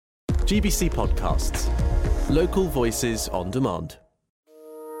GBC Podcasts. Local voices on demand.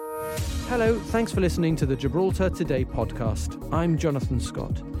 Hello, thanks for listening to the Gibraltar Today podcast. I'm Jonathan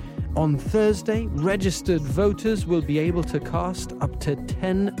Scott. On Thursday, registered voters will be able to cast up to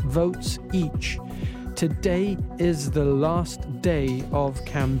 10 votes each. Today is the last day of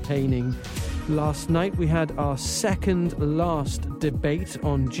campaigning. Last night we had our second last debate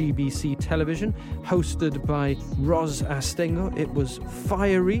on GBC television, hosted by Ros Astengo. It was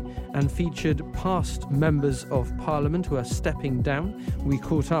fiery and featured past members of Parliament who are stepping down. We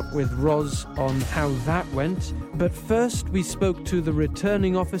caught up with Ros on how that went. But first we spoke to the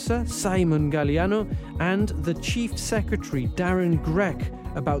returning officer, Simon Galliano, and the Chief Secretary, Darren Grech,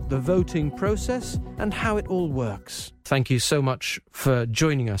 about the voting process and how it all works. Thank you so much for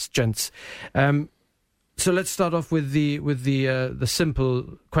joining us, gents. So let's start off with the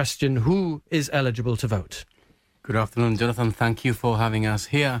simple question: who is eligible to vote? Good afternoon, Jonathan. Thank you for having us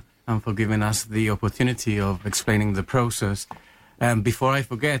here and for giving us the opportunity of explaining the process. Before I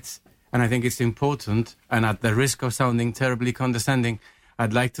forget, and I think it's important, and at the risk of sounding terribly condescending,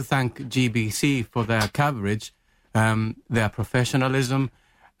 I'd like to thank GBC for their coverage, their professionalism,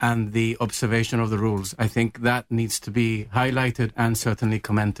 and the observation of the rules. I think that needs to be highlighted and certainly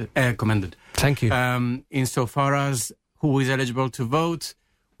commended. Thank you. Insofar as who is eligible to vote,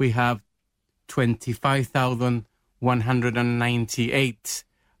 we have 25,198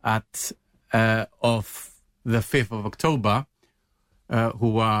 of the 5th of October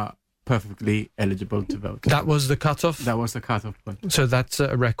who are perfectly eligible to vote. That was the cut-off? That was the cut-off point. So that's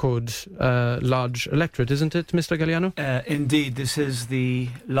a record large electorate, isn't it, Mr. Galliano? Indeed, this is the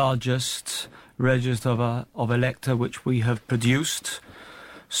largest register of elector which we have produced.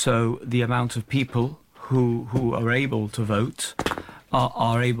 So the amount of people who are able to vote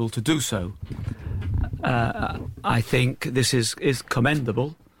are able to do so. I think this is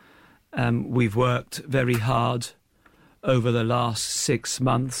commendable. We've worked very hard over the last 6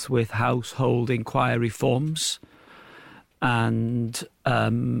 months with household inquiry forms, and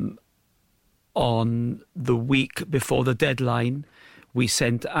on the week before the deadline we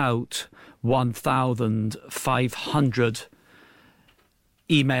sent out 1,500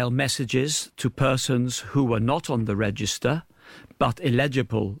 email messages to persons who were not on the register but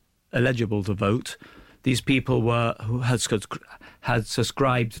eligible to vote. These people had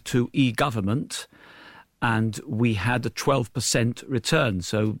subscribed to e-government, and we had a 12% return.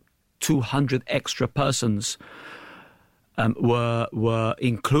 So 200 extra persons were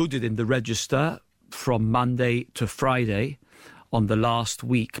included in the register from Monday to Friday on the last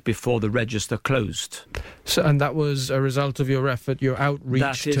week before the register closed. So, and that was a result of your effort, your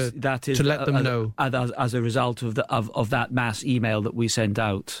outreach to let them know? As a result of that mass email that we sent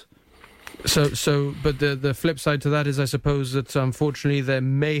out. So, but the flip side to that is, I suppose, that unfortunately there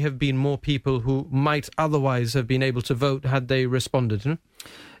may have been more people who might otherwise have been able to vote had they responded. Hmm?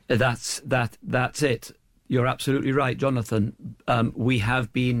 That's it. You're absolutely right, Jonathan. We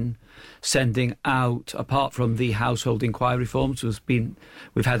have been sending out, apart from the household inquiry forms,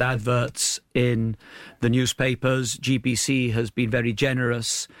 we've had adverts in the newspapers. GBC has been very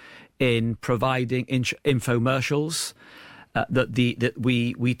generous in providing infomercials that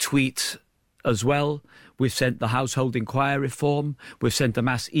we tweet as well. We've sent the household inquiry form. We've sent a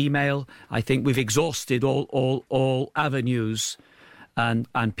mass email. I think we've exhausted all avenues, and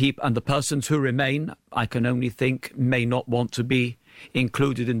the persons who remain, I can only think, may not want to be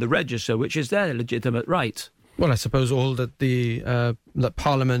included in the register, which is their legitimate right. Well, I suppose all that that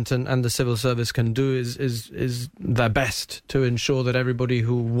Parliament and the civil service can do is their best to ensure that everybody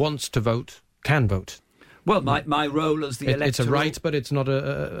who wants to vote can vote. Well, my role as the electoral... It's a right, but it's not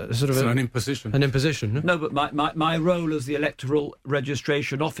a sort of... It's an imposition. An imposition. No, but my role as the electoral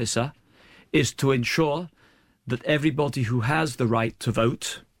registration officer is to ensure that everybody who has the right to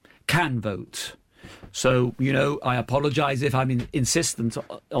vote can vote. So, I apologise if I'm insistent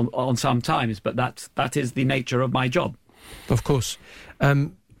on some times, but that is the nature of my job. Of course.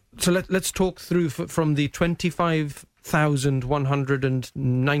 So let's talk through from the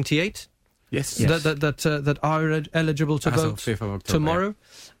 25,198... Yes. That are eligible to vote tomorrow.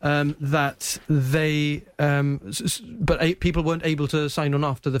 That they, but people weren't able to sign on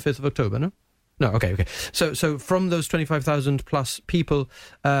after the 5th of October. No. Okay. So from those 25,000 plus people,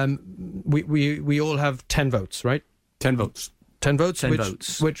 we all have 10 votes, right? 10 votes. 10 votes. 10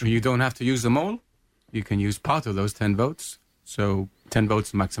 votes. Which you don't have to use them all. You can use part of those 10 votes. So 10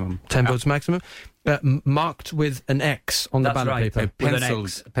 votes maximum. 10 votes maximum. Marked with an X on the ballot paper.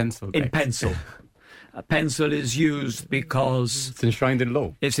 Pencil. In pencil. A pencil is used because It's enshrined in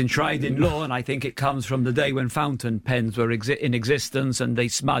law. it's enshrined in law, and I think it comes from the day when fountain pens were in existence and they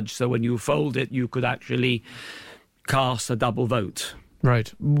smudged. So when you fold it, you could actually cast a double vote. Right.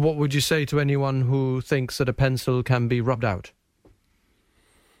 What would you say to anyone who thinks that a pencil can be rubbed out?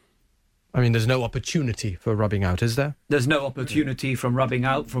 I mean, there's no opportunity for rubbing out, is there? There's no opportunity from rubbing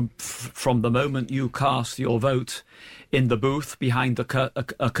out from the moment you cast your vote in the booth behind a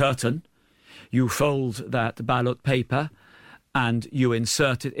curtain. You fold that ballot paper and you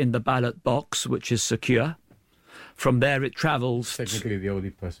insert it in the ballot box, which is secure. From there, it travels. Technically, the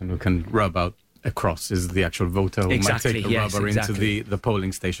only person who can rub out a cross is the actual voter who might take a rubber into the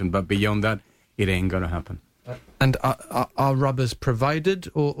polling station. But beyond that, it ain't going to happen. And are rubbers provided,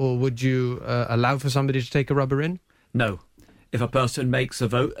 or would you allow for somebody to take a rubber in? No. If a person makes a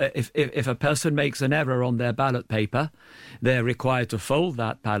vote, if a person makes an error on their ballot paper, they're required to fold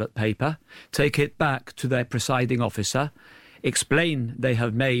that ballot paper, take it back to their presiding officer, explain they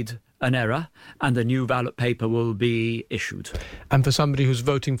have made an error, and a new ballot paper will be issued. And for somebody who's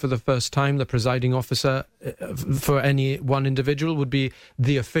voting for the first time, the presiding officer for any one individual would be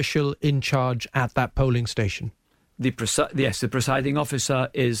the official in charge at that polling station. The presiding officer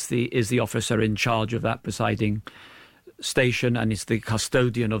is the officer in charge of that presiding station, and is the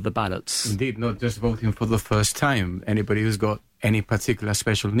custodian of the ballots. Indeed, not just voting for the first time. Anybody who's got any particular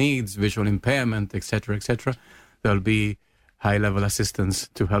special needs, visual impairment, etc., there'll be high-level assistance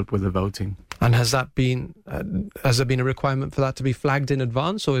to help with the voting. And has there been a requirement for that to be flagged in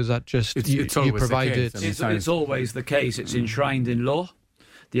advance, or is that just you provide it? It's always the case. It's enshrined in law.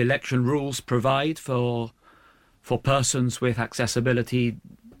 The election rules provide for persons with accessibility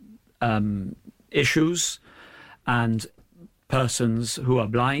issues and persons who are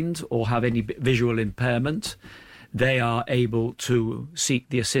blind or have any visual impairment. They are able to seek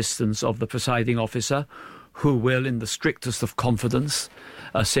the assistance of the presiding officer, who will, in the strictest of confidence,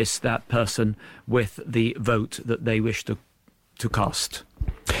 assist that person with the vote that they wish to cast.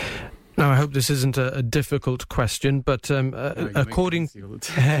 Now, I hope this isn't a difficult question, but according to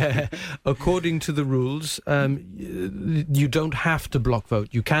the rules, you don't have to block vote.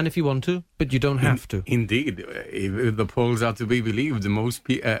 You can if you want to, but you don't have to. Indeed. If the polls are to be believed,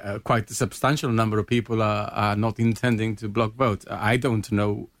 quite a substantial number of people are not intending to block vote. I don't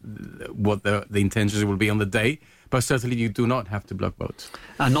know what the intentions will be on the day, but certainly you do not have to block votes.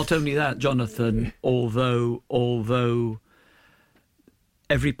 And not only that, Jonathan, although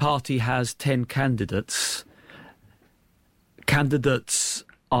every party has 10 candidates. Candidates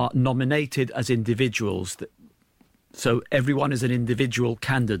are nominated as individuals, so everyone is an individual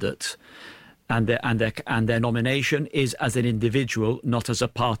candidate, and their nomination is as an individual, not as a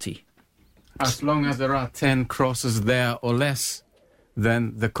party. As long as there are 10 crosses there or less,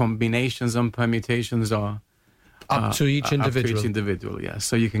 then the combinations and permutations are up to each individual. Up to each individual, yes.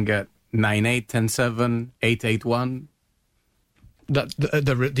 So you can get 9-8, 10-7, 8-8-1. That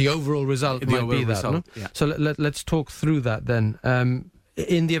the overall result might be that. No? Yeah. So let's talk through that then.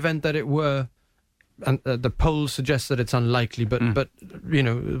 In the event that it were, and the polls suggest that it's unlikely, but you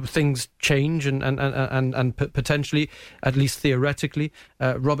know, things change and potentially, at least theoretically,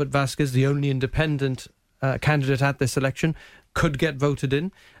 Robert Vasquez, the only independent candidate at this election, could get voted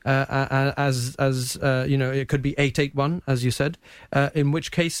in as you know, it could be 8-8-1, as you said. In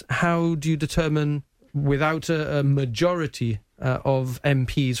which case, how do you determine, without a majority of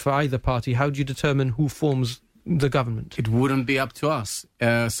MPs for either party, how do you determine who forms the government? It wouldn't be up to us.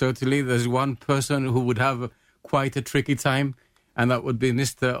 Certainly there's one person who would have quite a tricky time, and that would be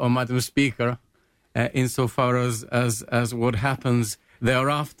Mr. or Madam Speaker, insofar as what happens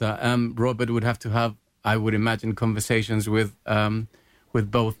thereafter. Robert would have to have, I would imagine, conversations with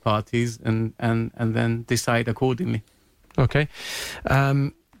both parties and then decide accordingly. Okay.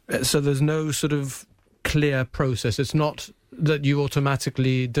 So there's no sort of clear process. It's not that you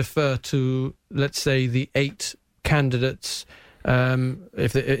automatically defer to, let's say, the 8 candidates.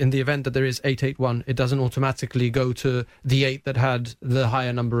 If in the event that there is 8-8-1, it doesn't automatically go to the 8 that had the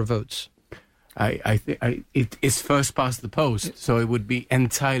higher number of votes. I think it's first past the post, so it would be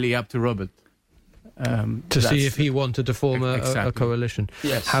entirely up to Robert to see if he wanted to form a coalition.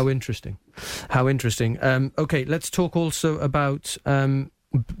 Yes. How interesting. How interesting. Okay, let's talk also about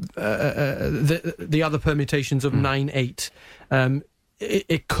the other permutations of 9-8.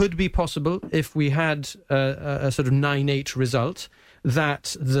 It could be possible, if we had a sort of 9-8 result,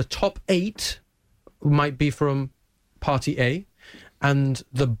 that the top 8 might be from Party A, and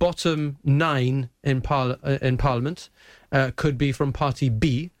the bottom 9 in Parliament could be from Party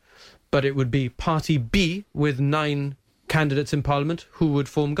B, but it would be Party B with 9 candidates in Parliament who would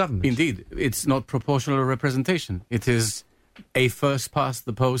form government. Indeed, it's not proportional representation. It is a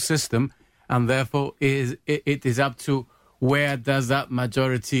first-past-the-post system, and therefore it is up to where does that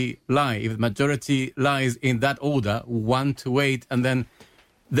majority lie. If the majority lies in that order, 1 to 8, and then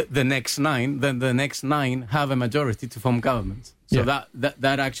the next 9, then the next 9 have a majority to form government. So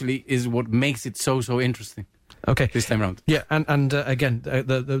that actually is what makes it so interesting. Okay. This time around. Yeah, and again,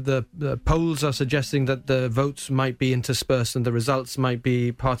 the polls are suggesting that the votes might be interspersed and the results might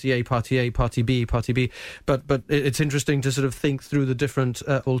be Party A, Party B, Party B. But it's interesting to sort of think through the different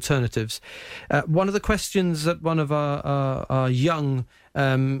alternatives. One of the questions that one of our young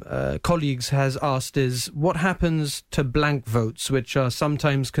colleagues has asked is, what happens to blank votes, which are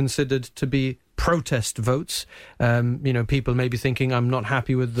sometimes considered to be protest votes? People may be thinking, I'm not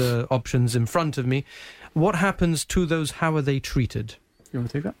happy with the options in front of me. What happens to those? How are they treated? You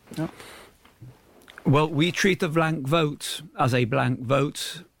want to take that? Yeah. Well, we treat a blank vote as a blank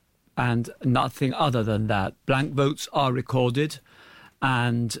vote and nothing other than that. Blank votes are recorded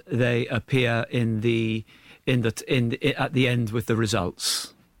and they appear at the end with the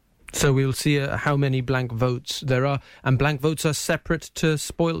results. So we'll see how many blank votes there are. And blank votes are separate to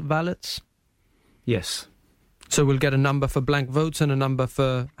spoilt ballots? Yes. So we'll get a number for blank votes and a number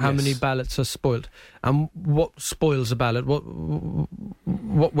for how many ballots are spoilt. And what spoils a ballot? What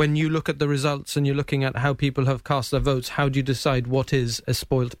when you look at the results and you're looking at how people have cast their votes, how do you decide what is a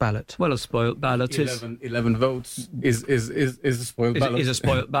spoilt ballot? Well, a spoilt ballot 11 votes is a spoilt ballot. Is a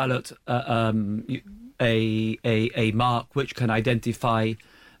spoilt ballot a mark which can identify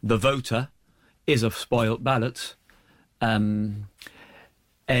the voter is a spoilt ballot.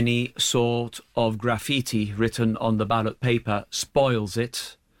 Any sort of graffiti written on the ballot paper spoils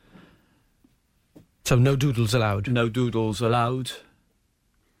it. So no doodles allowed? No doodles allowed.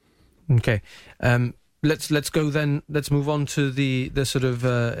 Okay. Let's go then. Let's move on to the sort of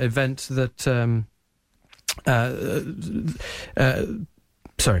event that.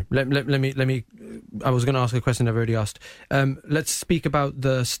 Sorry. Let me. I was going to ask a question I've already asked. Let's speak about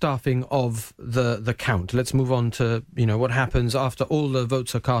the staffing of the count. Let's move on to what happens after all the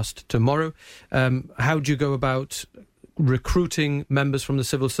votes are cast tomorrow. How do you go about recruiting members from the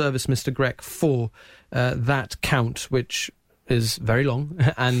civil service, Mr. Grech, for that count, which is very long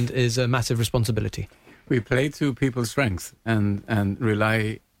and is a massive responsibility? We play to people's strengths and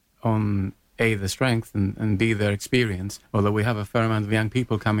rely on A, the strength, and B, their experience, although we have a fair amount of young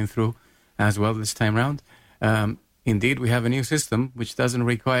people coming through as well this time round. Indeed, we have a new system which doesn't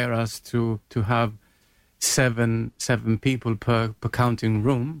require us to have seven people per counting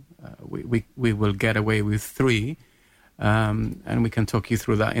room. We will get away with 3, and we can talk you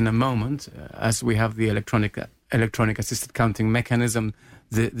through that in a moment, as we have the electronic assisted counting mechanism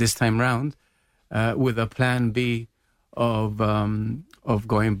this time round, with a plan B of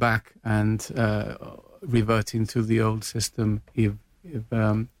going back and reverting to the old system if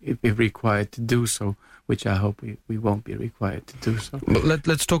required to do so, which I hope we won't be required to do so. But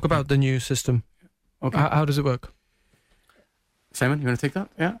let's talk about the new system. Okay. How does it work? Simon, you want to take that?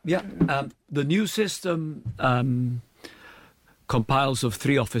 Yeah. The new system compiles of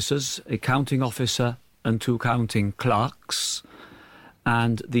 3 officers, a counting officer and 2 counting clerks,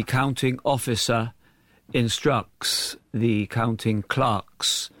 and the counting officer instructs the counting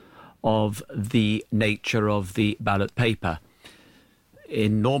clerks of the nature of the ballot paper.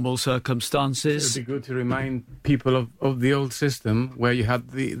 In normal circumstances... It would be good to remind people of the old system where you had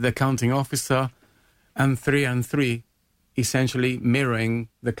the counting officer and 3 essentially mirroring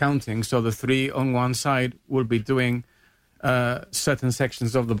the counting. So the 3 on one side will be doing certain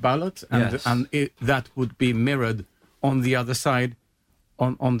sections of the ballot, and, yes. That would be mirrored on the other side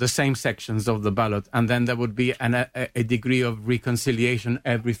on the same sections of the ballot, and then there would be a degree of reconciliation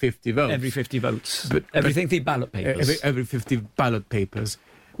every 50 votes. Every 50 votes. Every 50 ballot papers. Every 50 ballot papers.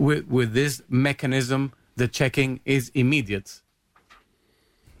 With this mechanism, the checking is immediate.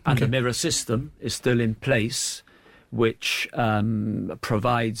 And the mirror system is still in place, which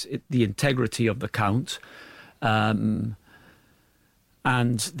provides the integrity of the count. And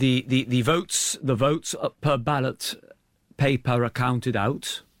the votes per ballot paper are counted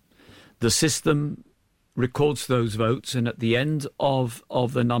out. The system records those votes, and at the end of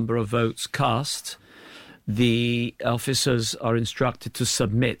the number of votes cast, the officers are instructed to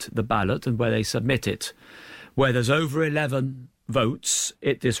submit the ballot, and where they submit it, where there's over 11 votes,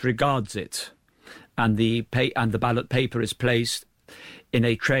 it disregards it, and the ballot paper is placed in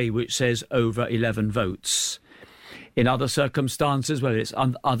a tray which says over 11 votes. In other circumstances, where it's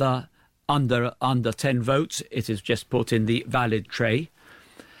under 10 votes, it is just put in the valid tray.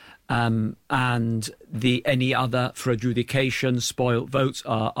 and any other for adjudication spoiled votes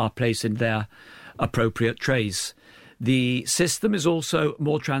are placed in their appropriate trays. The system is also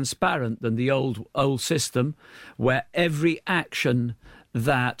more transparent than the old system, where every action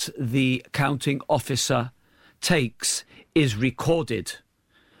that the counting officer takes is recorded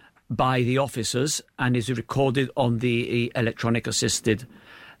by the officers and is recorded on the electronic assisted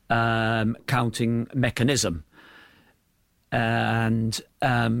counting mechanism. And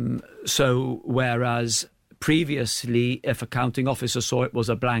so whereas previously, if a counting officer saw it was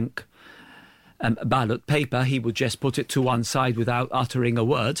a blank ballot paper, he would just put it to one side without uttering a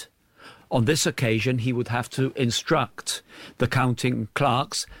word. On this occasion, he would have to instruct the counting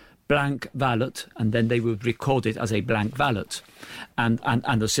clerks, blank ballot, and then they would record it as a blank ballot. And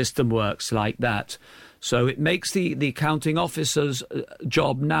the system works like that. So it makes the counting officer's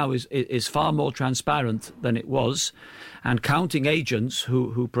job now is far more transparent than it was. And counting agents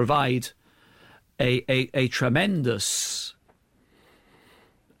who provide a tremendous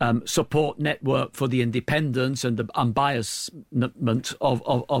support network for the independence and the unbiasedment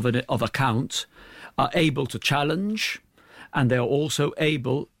of a count are able to challenge, and they're also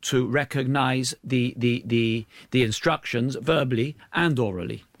able to recognise the instructions verbally and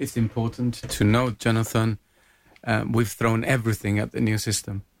orally. It's important to note, Jonathan, we've thrown everything at the new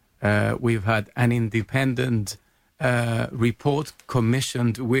system. We've had an independent report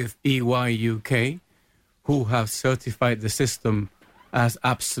commissioned with EY UK, who have certified the system as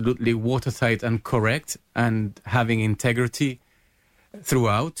absolutely watertight and correct and having integrity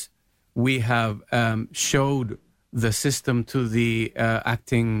throughout. We have showed the system to the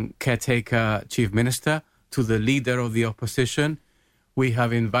acting caretaker chief minister, to the leader of the opposition. We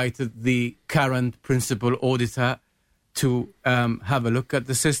have invited the current principal auditor to have a look at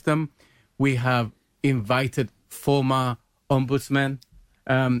the system. We have invited former ombudsmen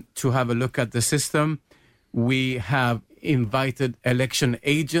to have a look at the system. We have invited election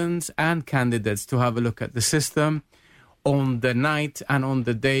agents and candidates to have a look at the system. On the night and on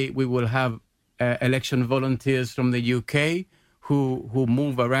the day, we will have election volunteers from the UK who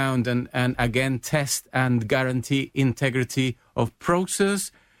move around and again test and guarantee integrity of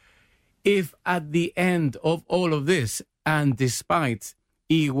process. If at the end of all of this, and despite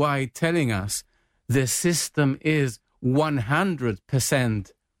EY telling us the system is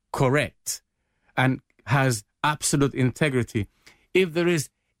 100% correct and has absolute integrity, if there is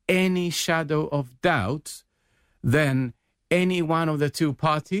any shadow of doubt, then any one of the two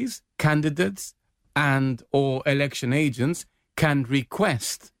parties, candidates and or election agents, can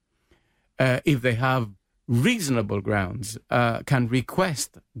request, if they have reasonable grounds, can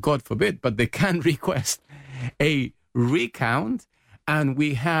request, God forbid, but they can request a recount. And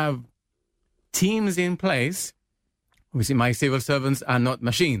we have teams in place. Obviously, my civil servants are not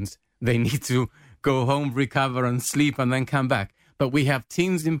machines. They need to go home, recover and sleep and then come back. But we have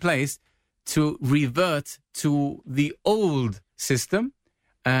teams in place to revert to the old system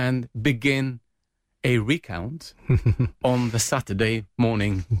and begin a recount on the Saturday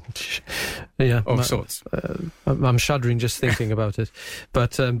morning of sorts. I'm shuddering just thinking about it,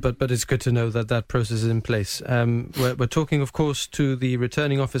 but it's good to know that process is in place. We're talking, of course, to the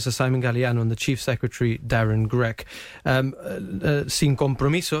returning officer Simon Galliano and the Chief Secretary Darren Grech. Sin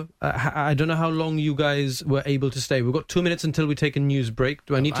compromiso, I don't know how long you guys were able to stay. We've got 2 minutes until we take a news break.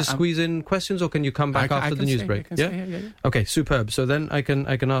 Do I need to squeeze in questions, or can you come back after the news break? Yeah. Okay, superb. So then I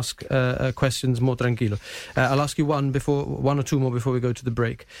can ask questions more tranquilo. I'll ask you one or two more before we go to the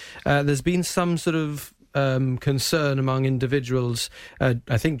break. There's been some sort of concern among individuals,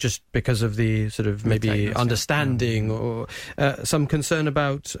 I think just because of the sort of maybe understanding or some concern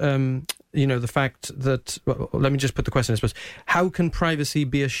about the fact that, well, let me just put the question, I suppose. How can privacy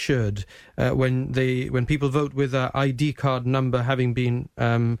be assured when people vote with an ID card number having been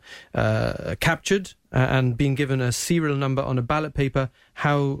captured and being given a serial number on a ballot paper?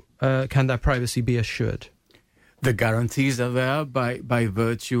 How can that privacy be assured? The guarantees are there by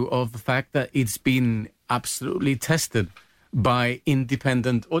virtue of the fact that it's been absolutely tested by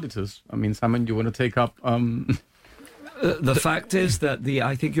independent auditors. I mean, Simon, you want to take up... The fact is that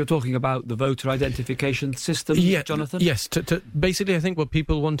I think you're talking about the voter identification system, Jonathan? Yes. Basically, I think what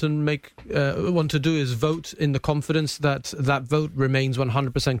people want to do is vote in the confidence that vote remains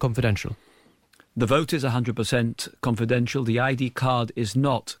 100% confidential. The vote is 100% confidential. The ID card is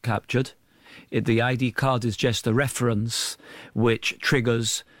not captured. The ID card is just a reference which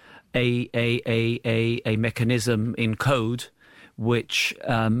triggers a mechanism in code which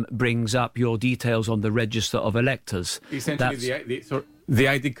brings up your details on the register of electors. Essentially, the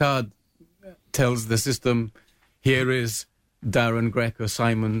ID card tells the system, here is Darren, Grech or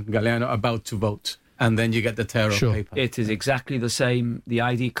Simon Galliano about to vote, and then you get the tear of paper. It is exactly the same. The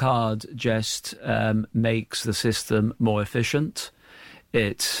ID card just makes the system more efficient.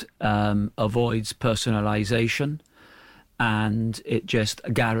 It avoids personalisation, and it just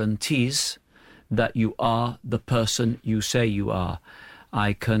guarantees that you are the person you say you are.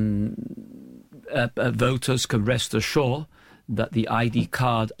 Voters can rest assured that the ID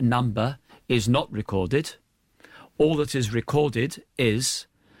card number is not recorded. All that is recorded is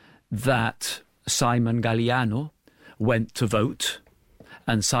that Simon Galliano went to vote,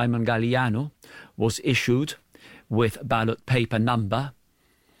 and Simon Galliano was issued with ballot paper number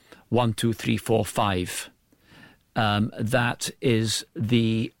 12345. That is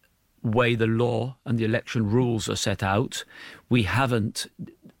the way the law and the election rules are set out. We haven't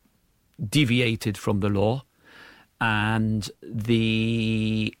deviated from the law, and in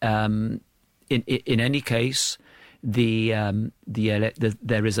any case, there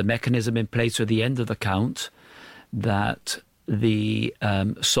is a mechanism in place at the end of the count that the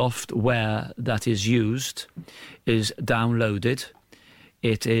software that is used is downloaded.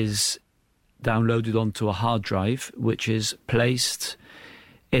 It is downloaded onto a hard drive, which is placed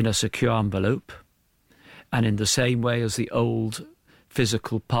in a secure envelope, and in the same way as the old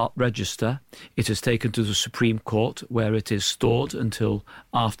physical part register, it is taken to the Supreme Court, where it is stored until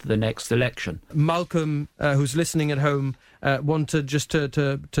after the next election. Malcolm, who's listening at home, wanted just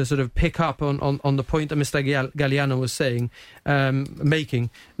to sort of pick up on the point that Mr. Galliano was making,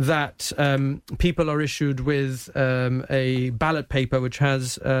 that people are issued with a ballot paper which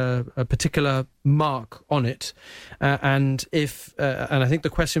has a particular mark on it, and I think the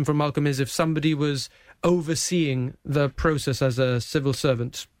question from Malcolm is, if somebody was overseeing the process as a civil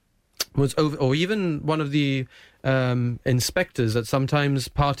servant, or even one of the inspectors, that sometimes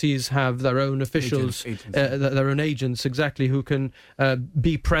parties have their own officials, their own agents, exactly, who can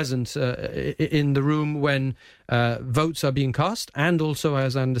be present in the room when votes are being cast, and also,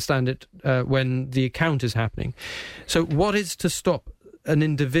 as I understand it, when the count is happening. So what is to stop an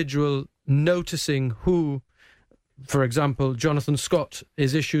individual noticing who, for example, Jonathan Scott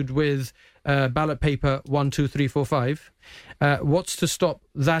is issued with ballot paper 12345. What's to stop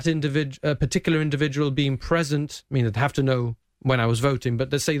that particular individual being present? I mean, they'd have to know when I was voting,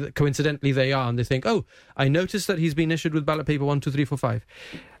 but let's say that coincidentally they are, and they think, oh, I noticed that he's been issued with ballot paper 12345.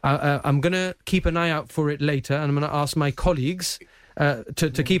 I'm going to keep an eye out for it later, and I'm going to ask my colleagues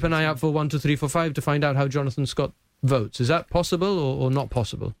to keep an eye out for 12345 to find out how Jonathan Scott votes. Is that possible or not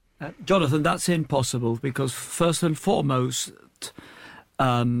possible? Jonathan, that's impossible, because first and foremost,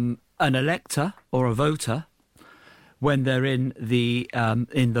 an elector or a voter, when they're in the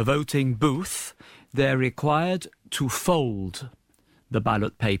voting booth, they're required to fold the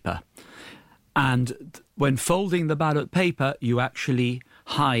ballot paper. And when folding the ballot paper, you actually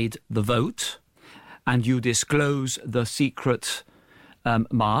hide the vote, and you disclose the secret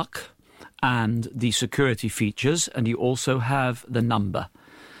mark and the security features, and you also have the number.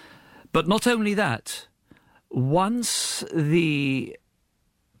 But not only that, once the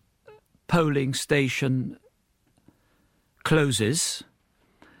polling station closes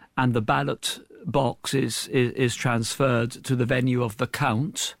and the ballot box is transferred to the venue of the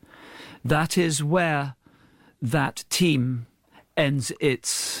count, that is where that team ends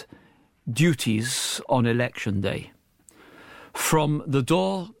its duties on election day. From the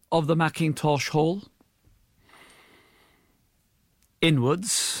door of the Macintosh Hall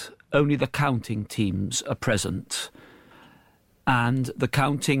inwards, only the counting teams are present, and the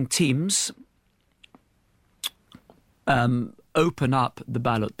counting teams open up the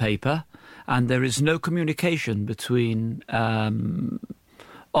ballot paper, and there is no communication between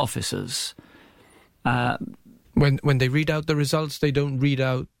officers. When they read out the results, they don't read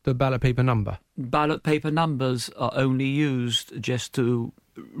out the ballot paper number? Ballot paper numbers are only used just to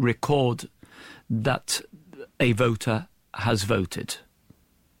record that a voter has voted.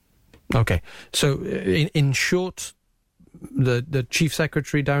 Okay, so in short, the Chief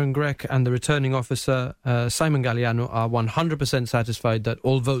Secretary, Darren Grech, and the Returning Officer, Simon Galliano, are 100% satisfied that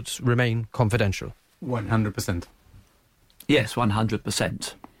all votes remain confidential? 100%. Yes,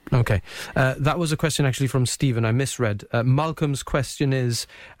 100%. Okay. That was a question actually from Stephen. I misread. Malcolm's question is,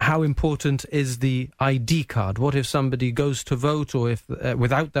 how important is the ID card? What if somebody goes to vote, or if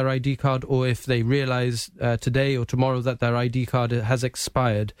without their ID card, or if they realise today or tomorrow that their ID card has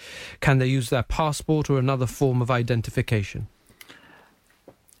expired? Can they use their passport or another form of identification?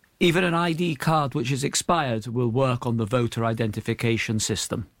 Even an ID card which is expired will work on the voter identification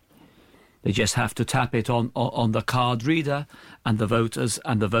system. They just have to tap it on the card reader, and the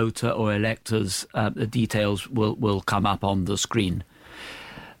voter or electors, the details will come up on the screen.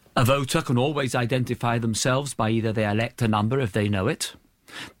 A voter can always identify themselves by either their elector number, if they know it,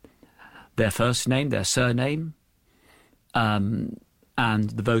 their first name, their surname, and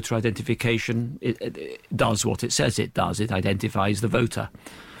the voter identification it does what it says it does. It identifies the voter.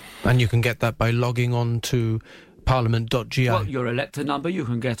 And you can get that by logging on to parliament.gi. Well, your elector number you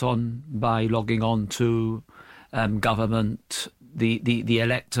can get on by logging on to government, the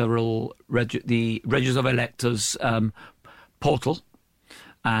electoral, the Register of Electors portal,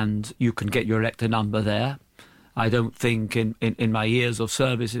 and you can get your elector number there. I don't think in my years of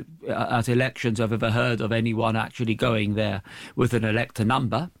service at elections I've ever heard of anyone actually going there with an elector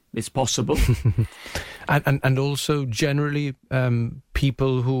number. It's possible. and also generally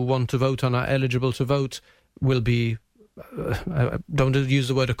people who want to vote and are eligible to vote will be, don't use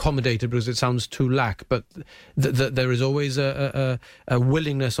the word accommodated because it sounds too lax, but there is always a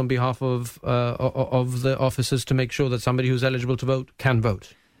willingness on behalf of the officers to make sure that somebody who's eligible to vote can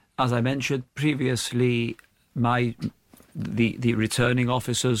vote. As I mentioned previously, the returning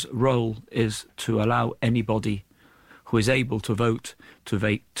officer's role is to allow anybody who is able to vote to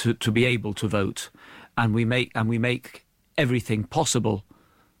be able to vote, and we make everything possible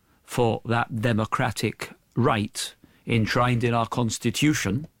for that democratic right enshrined in our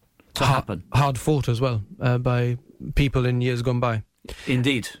constitution to happen. Hard fought as well by people in years gone by.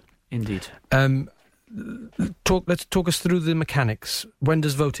 Indeed. Let's talk us through the mechanics. When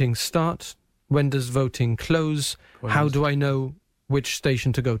does voting start? When does voting close? How do I know which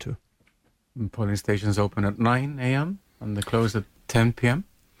station to go to? Polling stations open at 9 a.m. and they close at 10 p.m.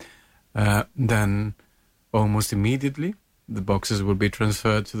 Then almost immediately the boxes will be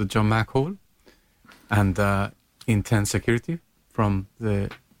transferred to the John Mack Hall, and intense security from the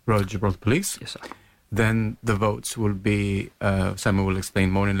Royal Gibraltar Police. Yes, sir. Then the votes will be, Simon will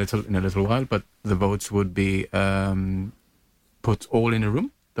explain more in a little while, but the votes would be put all in a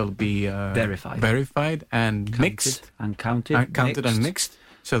room. They'll be verified and mixed. And counted. And mixed,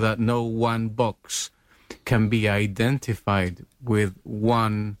 so that no one box can be identified with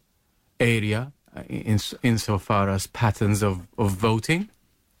one area insofar as patterns of voting.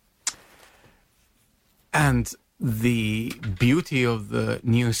 And the beauty of the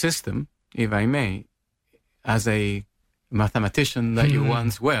new system, if I may, as a mathematician that you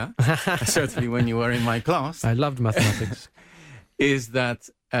once were, certainly when you were in my class. I loved mathematics. Is that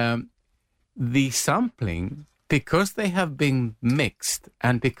the sampling, because they have been mixed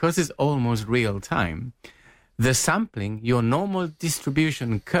and because it's almost real time, the sampling, your normal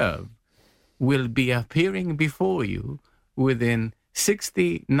distribution curve, will be appearing before you within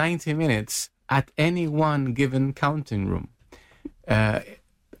 60, 90 minutes at any one given counting room. That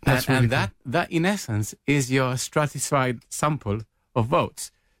in essence is your stratified sample of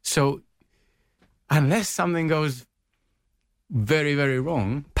votes. So unless something goes very, very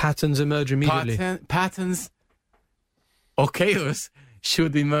wrong, patterns emerge immediately. Patterns or chaos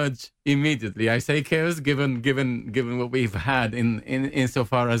should emerge immediately. I say chaos given what we've had in so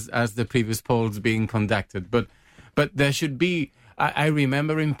far as the previous polls being conducted. But there should be. I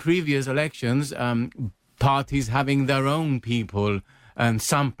remember in previous elections, parties having their own people and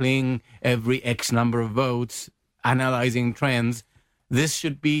sampling every X number of votes, analysing trends. This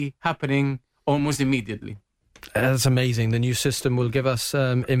should be happening almost immediately. That's amazing. The new system will give us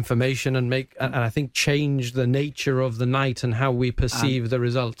information and I think change the nature of the night and how we perceive the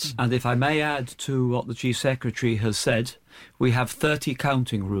results. And if I may add to what the Chief Secretary has said, we have 30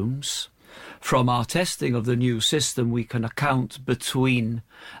 counting rooms. From our testing of the new system, we can account between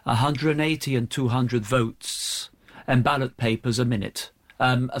 180 and 200 votes and ballot papers an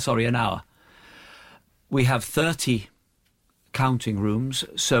hour. We have 30 counting rooms,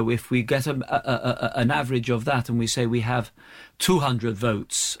 so if we get an average of that and we say we have 200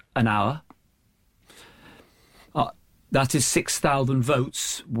 votes an hour, that is 6,000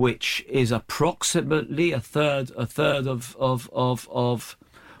 votes, which is approximately a third of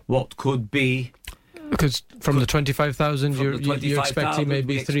what could be. Because from the 25,000, you're expecting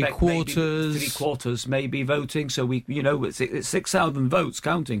maybe three quarters maybe voting. So it's 6,000 votes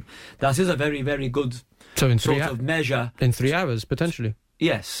counting. That is a very, very good of measure. In 3 hours, potentially.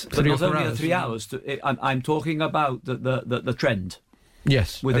 Yes, but not only 3 hours. I'm talking about the trend.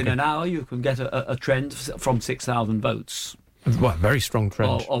 Yes. Within an hour, you can get a trend from 6,000 votes. Well, very strong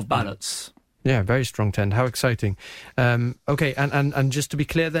trend. Of ballots. Yeah, very strong trend. How exciting. Okay, and just to be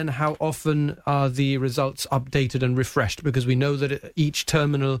clear then, how often are the results updated and refreshed? Because we know that each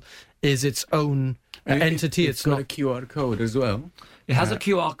terminal is its own entity. It's got a QR code as well. It has a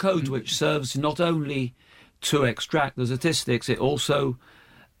QR code which serves not only to extract the statistics, it also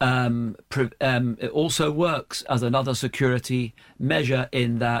works as another security measure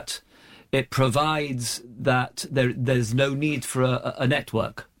in that it provides that there's no need for a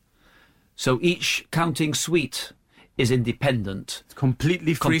network. So each counting suite is independent. It's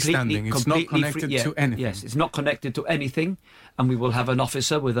completely freestanding. It's not connected to anything. Yes, it's not connected to anything, and we will have an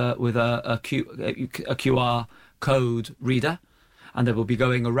officer with a QR code reader, and they will be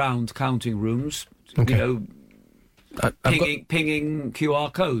going around counting rooms, pinging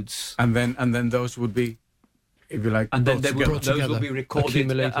QR codes, and then those would be, if you like, and then those will be recorded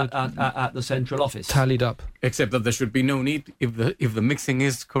at the central office, tallied up. Except that there should be no need if the mixing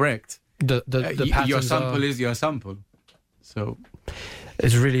is correct. The your sample is your sample. So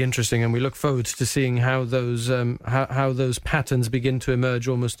it's really interesting, and we look forward to seeing how those patterns begin to emerge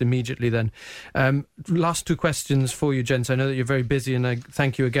almost immediately then. Last two questions for you, gents. I know that you're very busy, and I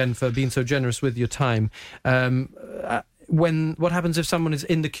thank you again for being so generous with your time. What happens if someone is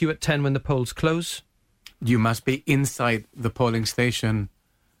in the queue at 10 when the polls close? You must be inside the polling station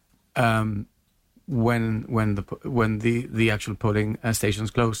when the actual polling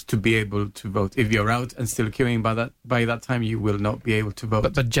stations close to be able to vote. If you're out and still queuing by that time, you will not be able to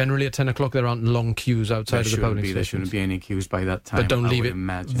vote. But generally at 10 o'clock there aren't long queues outside of the polling stations. There shouldn't be any queues by that time. But don't leave it.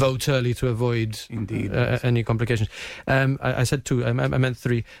 Imagine. Vote early to avoid any complications. I said two. I meant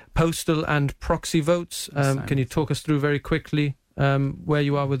three. Postal and proxy votes. Can you talk us through very quickly where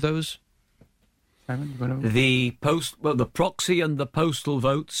you are with those? The proxy and the postal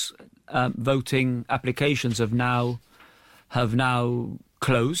votes. Voting applications have now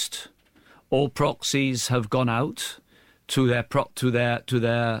closed. All proxies have gone out to their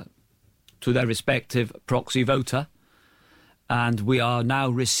respective proxy voter, and we are now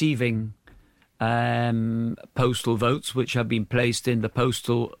receiving postal votes which have been placed in the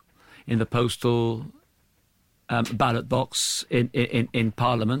postal ballot box in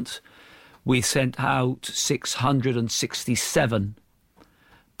Parliament. We sent out 667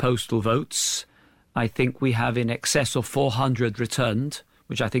 postal votes. I think we have in excess of 400 returned,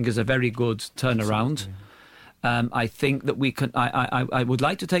 which I think is a very good turnaround. I think that we can. I would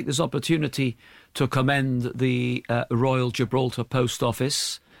like to take this opportunity to commend the Royal Gibraltar Post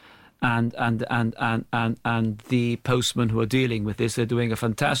Office and the postmen who are dealing with this. They're doing a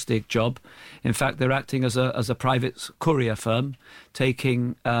fantastic job. In fact, they're acting as a private courier firm,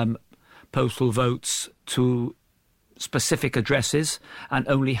 taking postal votes to specific addresses and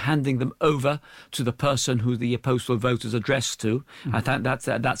only handing them over to the person who the postal vote is addressed to. I think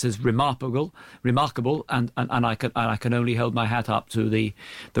that's as remarkable, and I can only hold my hat up to the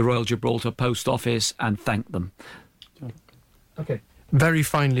Royal Gibraltar Post Office and thank them. Okay. Very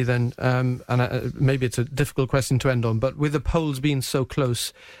finally then, and maybe it's a difficult question to end on, but with the polls being so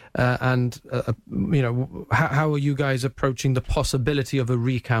close, how are you guys approaching the possibility of a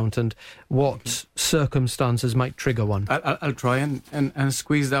recount, and what circumstances might trigger one? I'll try and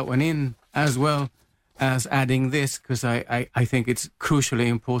squeeze that one in, as well as adding this, because I think it's crucially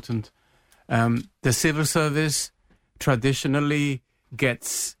important. The civil service traditionally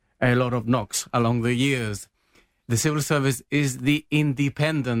gets a lot of knocks along the years. The civil service is the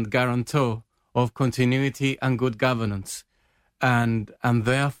independent guarantor of continuity and good governance. And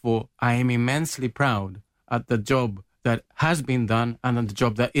therefore, I am immensely proud at the job that has been done and at the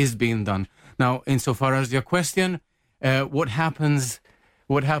job that is being done. Now, insofar as your question, what happens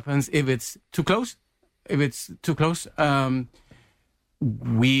if it's too close? If it's too close,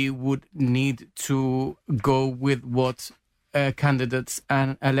 we would need to go with what candidates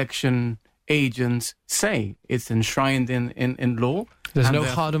and election agents say. It's enshrined in law. There's no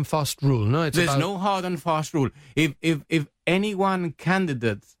hard and fast rule, no? There's no hard and fast rule. If any one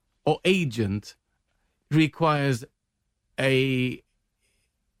candidate or agent requires a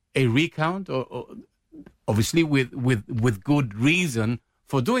recount, or obviously with good reason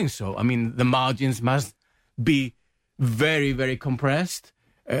for doing so. I mean, the margins must be very, very compressed.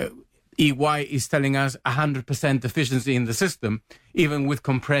 EY is telling us 100% efficiency in the system. Even with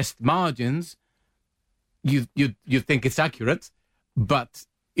compressed margins, you think it's accurate. But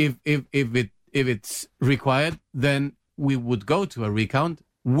if it's required, then we would go to a recount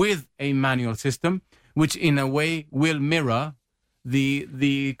with a manual system, which in a way will mirror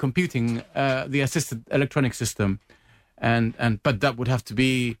the computing, the assisted electronic system. But that would have to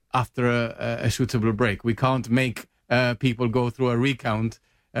be after a suitable break. We can't make people go through a recount.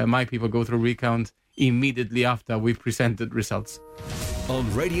 My people go through a recount immediately after we've presented results.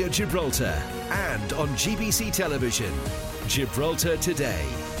 On Radio Gibraltar and on GBC Television, Gibraltar Today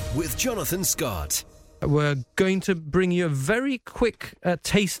with Jonathan Scott. We're going to bring you a very quick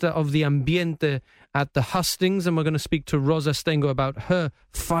taster of the ambiente at the hustings, and we're going to speak to Rosa Stengo about her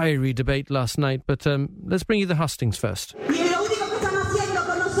fiery debate last night. But let's bring you the hustings first.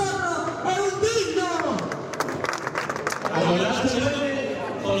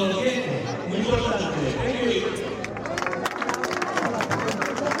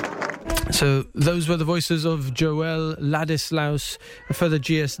 So those were the voices of Joel Ladislaus for the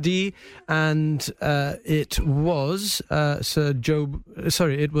GSD, and it was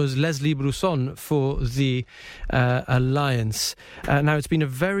it was Leslie Brusson for the Alliance. Now, it's been a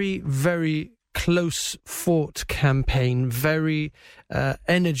very, very close-fought campaign, very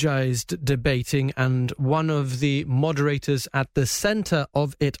energised debating, and one of the moderators at the centre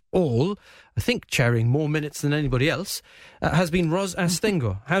of it all, I think chairing more minutes than anybody else, has been Ros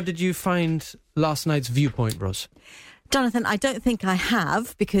Astengo. How did you find last night's Viewpoint, Ros? Jonathan, I don't think I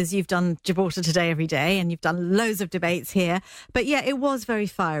have, because you've done Gibraltar Today every day and you've done loads of debates here. But yeah, it was very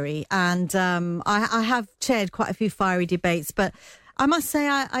fiery, and I have chaired quite a few fiery debates, but I must say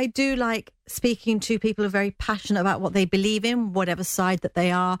I do like speaking to people who are very passionate about what they believe in, whatever side that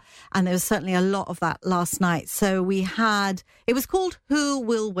they are. And there was certainly a lot of that last night. So it was called Who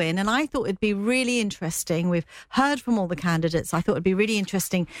Will Win? And I thought it'd be really interesting. We've heard from all the candidates. I thought it'd be really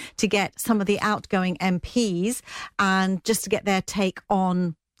interesting to get some of the outgoing MPs and just to get their take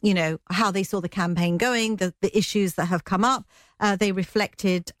on, you know, how they saw the campaign going, the issues that have come up. They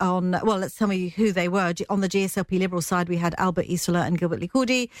reflected on, well, let's tell me who they were. On the GSLP Liberal side, we had Albert Isola and Gilbert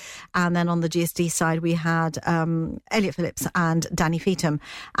Likudi. And then on the GSD side, we had Elliot Phillips and Danny Feetham.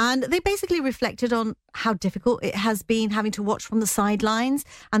 And they basically reflected on how difficult it has been having to watch from the sidelines.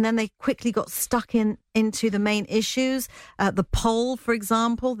 And then they quickly got stuck into the main issues. The poll, for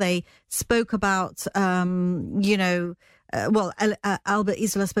example, they spoke about, Albert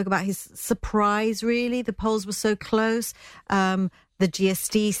Isola spoke about his surprise, really. The polls were so close. The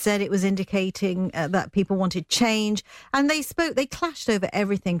GSD said it was indicating that people wanted change. And they clashed over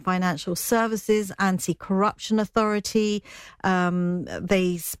everything: financial services, anti-corruption authority.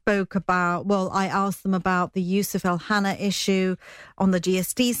 They spoke about, I asked them about the Yusuf El Hana issue on the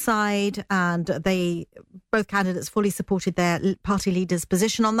GSD side, and both candidates fully supported their party leader's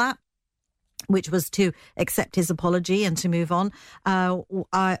position on that, which was to accept his apology and to move on.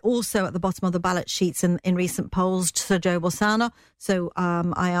 Also at the bottom of the ballot sheets in recent polls, Sir Joe Bolsano. So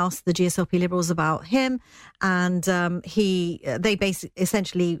I asked the GSLP Liberals about him, and they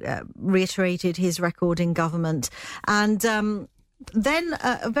essentially reiterated his record in government. And then,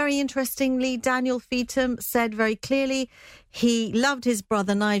 very interestingly, Daniel Feetham said very clearly he loved his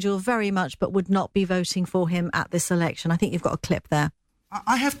brother Nigel very much, but would not be voting for him at this election. I think you've got a clip there.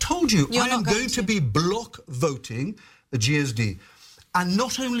 I have told you, I am going to be block voting the GSD. And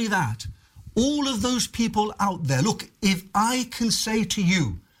not only that, all of those people out there, look, if I can say to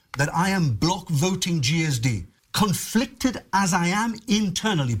you that I am block voting GSD, conflicted as I am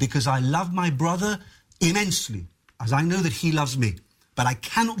internally, because I love my brother immensely, as I know that he loves me, but I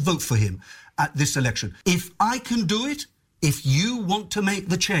cannot vote for him at this election. If I can do it, if you want to make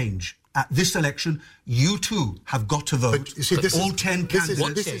the change at this election, you too have got to vote for all 10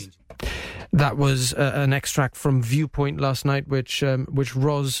 candidates. That was an extract from Viewpoint last night, which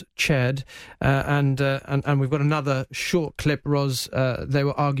Ros chaired, and we've got another short clip. Ros, they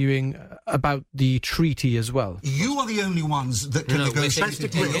were arguing about the treaty as well. You are the only ones that can negotiate the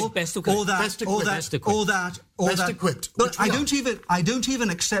deal, or that equipped. But I don't even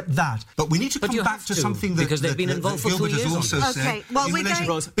accept that. But we need to come back to something that because they've been involved for 2 years. Has also said.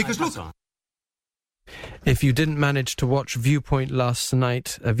 Because look. If you didn't manage to watch Viewpoint last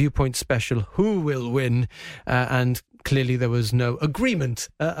night, a Viewpoint special, Who Will Win? And clearly there was no agreement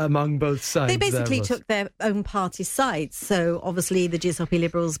among both sides. They basically took their own party sides. So obviously the GSLP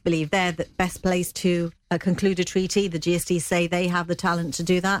Liberals believe they're the best place to conclude a treaty. The GSD say they have the talent to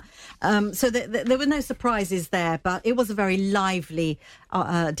do that. So there were no surprises there, but it was a very lively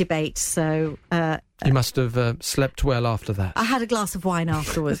debate. So you must have slept well after that. I had a glass of wine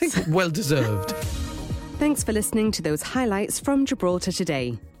afterwards. I think well deserved. Thanks for listening to those highlights from Gibraltar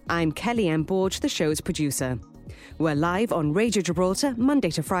Today. I'm Kelly Ann Borge, the show's producer. We're live on Radio Gibraltar Monday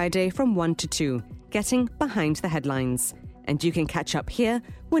to Friday from 1 to 2, getting behind the headlines. And you can catch up here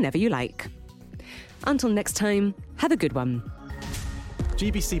whenever you like. Until next time, have a good one.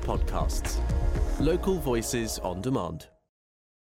 GBC Podcasts. Local voices on demand.